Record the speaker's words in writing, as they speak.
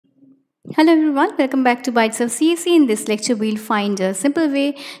Hello everyone, welcome back to Bytes of CSE. In this lecture, we'll find a simple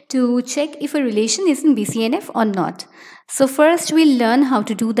way to check if a relation is in BCNF or not. So first we'll learn how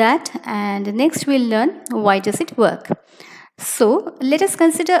to do that, and next we'll learn why does it work. So let us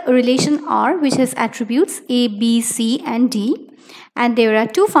consider a relation R which has attributes A, B, C and D, and there are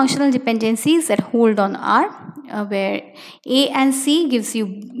two functional dependencies that hold on R, where A and C gives you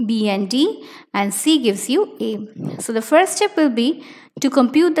B and D and C gives you A. So the first step will be to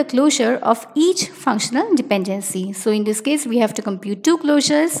compute the closure of each functional dependency. So in this case we have to compute two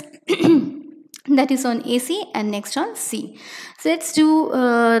closures that is on AC and next on C. So let's do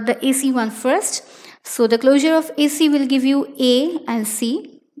the AC one first. So the closure of AC will give you A and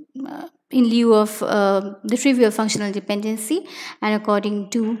C in lieu of the trivial functional dependency, and according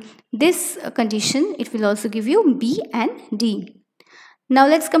to this condition it will also give you B and D. Now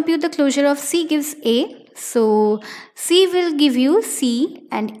let's compute the closure of C gives A. So C will give you C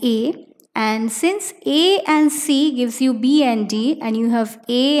and A, and since A and C gives you B and D and you have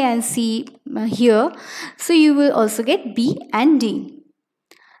A and C here, so you will also get B and D.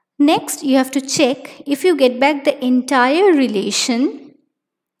 Next you have to check if you get back the entire relation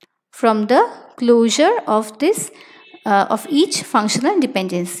from the closure of this of each functional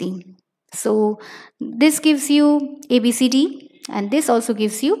dependency. So this gives you ABCD and this also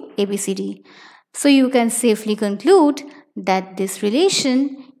gives you ABCD. So you can safely conclude that this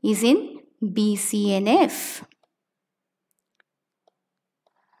relation is in BCNF.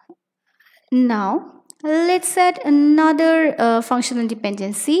 Now let's add another functional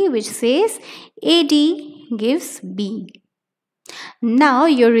dependency which says AD gives B. Now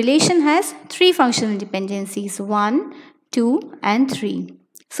your relation has three functional dependencies, 1, 2 and 3.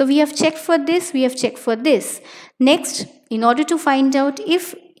 So we have checked for this, we have checked for this. Next, in order to find out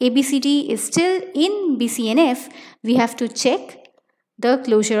if ABCD is still in BCNF, we have to check the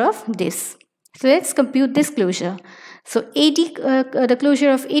closure of this. So let's compute this closure. So the closure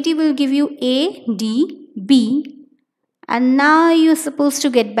of AD will give you A, D, B, and now you're supposed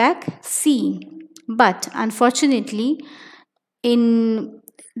to get back C. But unfortunately, in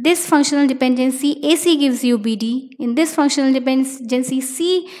this functional dependency, AC gives you BD. In this functional dependency,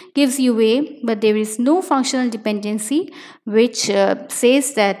 C gives you A, but there is no functional dependency which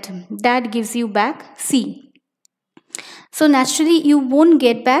says that gives you back C. So naturally, you won't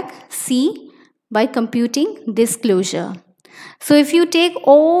get back C by computing this closure. So if you take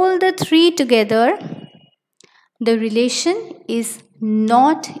all the three together, the relation is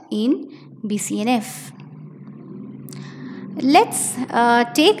not in BCNF. Let's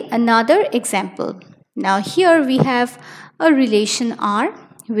take another example. Now here we have a relation R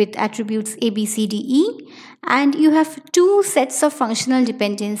with attributes A, B, C, D, E, and you have two sets of functional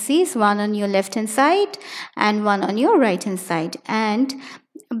dependencies, one on your left hand side and one on your right hand side. And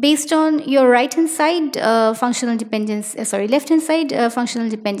based on your right hand side functional dependencies,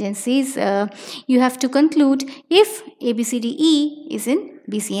 you have to conclude if ABCDE is in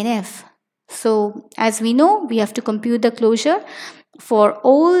BCNF. So as we know, we have to compute the closure for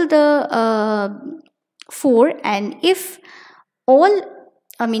all the four, and if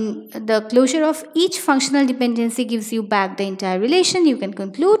the closure of each functional dependency gives you back the entire relation, you can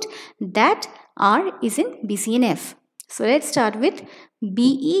conclude that R is in BCNF. So let's start with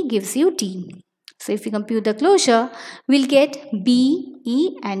BE gives you D. So if we compute the closure, we'll get B,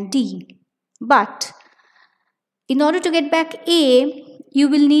 E and D. But in order to get back A, you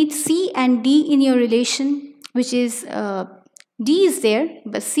will need C and D in your relation, which is D is there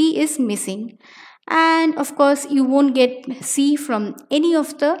but C is missing, and of course you won't get C from any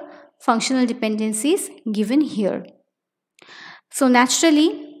of the functional dependencies given here. So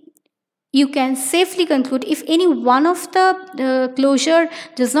naturally you can safely conclude if any one of the closure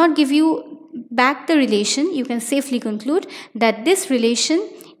does not give you back the relation, you can safely conclude that this relation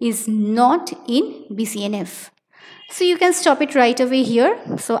is not in BCNF. So you can stop it right away here.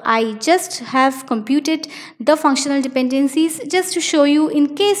 So I just have computed the functional dependencies just to show you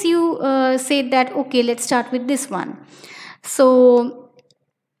in case you say that okay, let's start with this one. So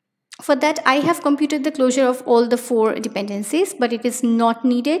for that I have computed the closure of all the four dependencies, but it is not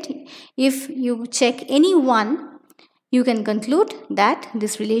needed. If you check any one, you can conclude that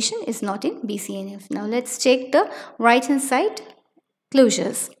this relation is not in BCNF. Now let's check the right hand side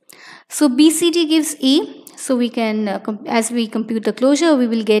closures. So BCD gives E. So we can, as we compute the closure, we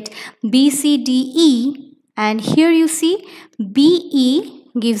will get BCDE, and here you see BE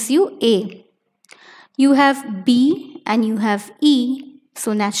gives you A. You have B and you have E,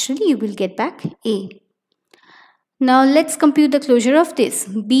 so naturally you will get back A. Now let's compute the closure of this,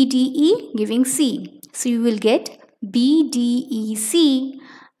 BDE giving C. So you will get BDEC,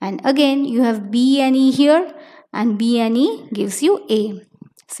 And again you have B and E here, and B and E gives you A.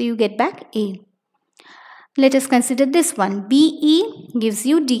 So you get back A. Let us consider this one. BE gives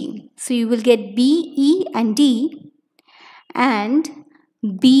you D. So you will get B, E and D, and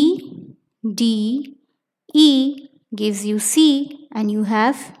B, D, E gives you C, and you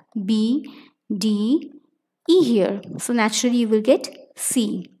have B, D, E here. So naturally you will get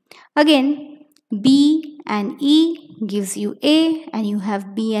C. Again, B and E gives you A, and you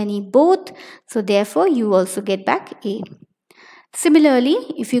have B and E both. So therefore you also get back A. Similarly,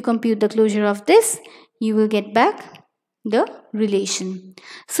 if you compute the closure of this, you will get back the relation.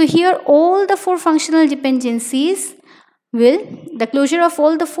 So here all the four functional dependencies the closure of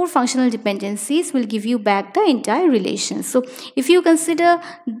all the four functional dependencies will give you back the entire relation. So if you consider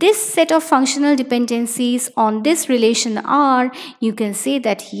this set of functional dependencies on this relation R, you can say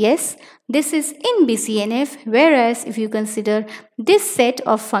that yes, this is in BCNF, whereas if you consider this set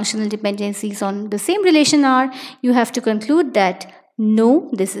of functional dependencies on the same relation R, you have to conclude that no,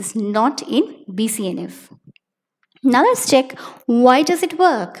 this is not in BCNF. Now let's check, why does it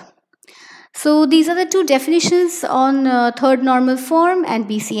work? So these are the two definitions on third normal form and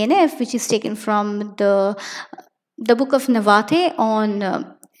BCNF, which is taken from the book of Navate on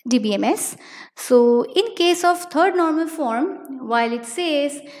DBMS. So in case of third normal form, while it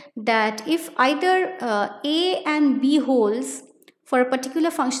says that if either A and B holds for a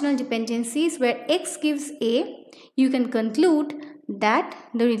particular functional dependencies where X gives A, you can conclude that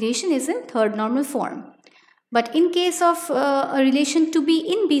the relation is in third normal form. But in case of a relation to be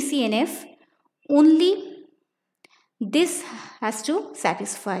in BCNF, only this has to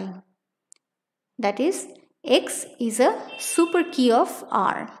satisfy. That is, X is a super key of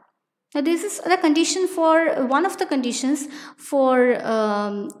R. Now this is the condition for one of the conditions for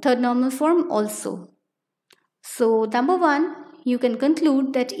third normal form also. So number one, you can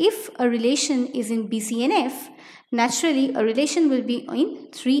conclude that if a relation is in BCNF, naturally a relation will be in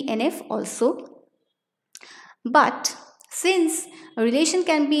 3NF also. But since a relation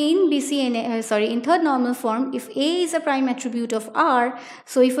can be in in third normal form if A is a prime attribute of R,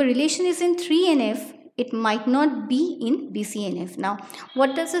 so if a relation is in 3NF, it might not be in BCNF. Now,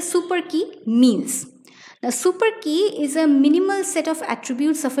 what does a super key means? The super key is a minimal set of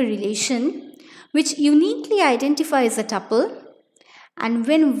attributes of a relation which uniquely identifies a tuple, and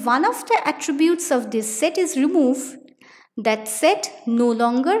when one of the attributes of this set is removed, that set no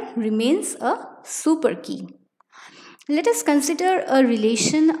longer remains a super key. Let us consider a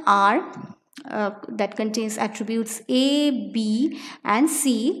relation R that contains attributes A, B and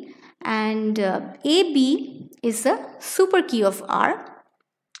C, and AB is a super key of R,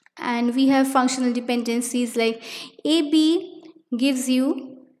 and we have functional dependencies like AB gives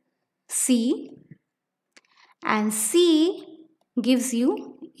you C and C gives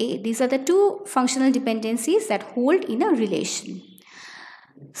you A. These are the two functional dependencies that hold in a relation.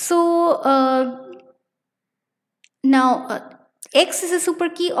 So now X is a super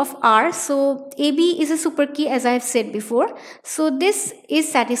key of R, so AB is a super key as I have said before. So this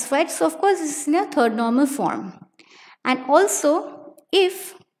is satisfied. So of course this is in a third normal form. And also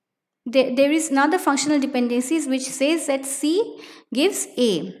if there is another functional dependencies which says that C gives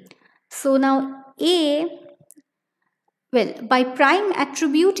A. So now A, well, by prime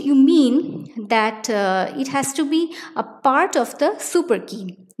attribute you mean that it has to be a part of the super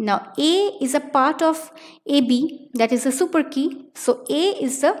key. Now A is a part of AB, that is a super key. So A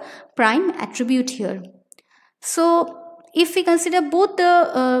is the prime attribute here. So if we consider both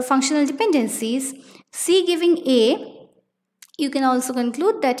the functional dependencies, C giving A, you can also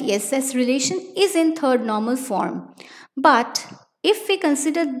conclude that yes, this relation is in third normal form. But if we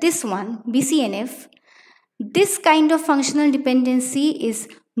consider this one, BCNF, this kind of functional dependency is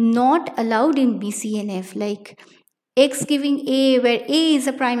not allowed in BCNF, like X giving A where A is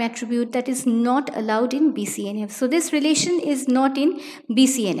a prime attribute, that is not allowed in BCNF. So this relation is not in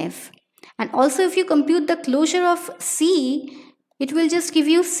BCNF. And also if you compute the closure of C, it will just give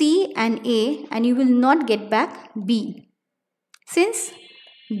you C and A and you will not get back B. Since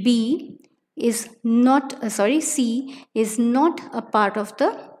B is not, C is not a part of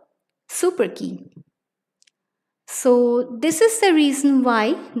the super key. So this is the reason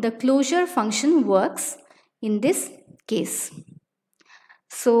why the closure function works in this case.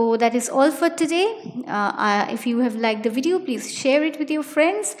 So that is all for today. If you have liked the video, please share it with your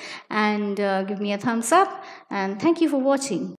friends and give me a thumbs up, and thank you for watching.